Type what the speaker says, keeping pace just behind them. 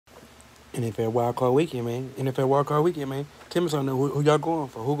NFL Wildcard Weekend, man. NFL Wildcard Weekend, man. Tell me something. Who y'all going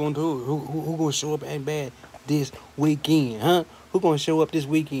for? Who gonna do it? Who gonna show up and bad this weekend, huh? Who gonna show up this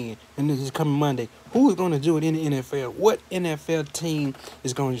weekend and this is coming Monday? Who's gonna do it in the NFL? What NFL team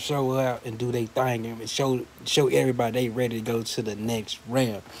is gonna show out and do their thing and show everybody they ready to go to the next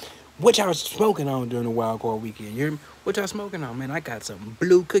round? What y'all smoking on during the wild card weekend? You hear me? What y'all smoking on, man? I got some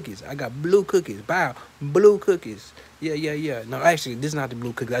blue cookies. I got blue cookies. Bow, blue cookies. Yeah, yeah, yeah. No, actually, this is not the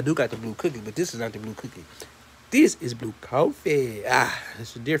blue cookie. I do got the blue cookie, but this is not the blue cookie. This is blue coffee.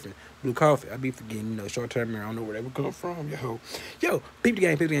 It's different. Blue coffee. I be forgetting, short term memory. I don't know where that would come from, yo. Peep the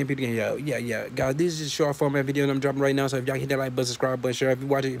game, peep the game, peep the game, yo. Yeah, yeah. Guys, this is a short format video that I'm dropping right now. So if y'all hit that like button, subscribe button, share. If you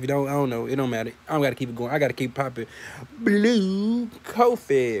watch it, if you don't, I don't know. It don't matter. I don't gotta keep it going. I gotta keep popping. Blue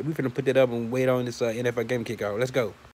coffee. We finna put that up and wait on this NFL game kickoff. Let's go.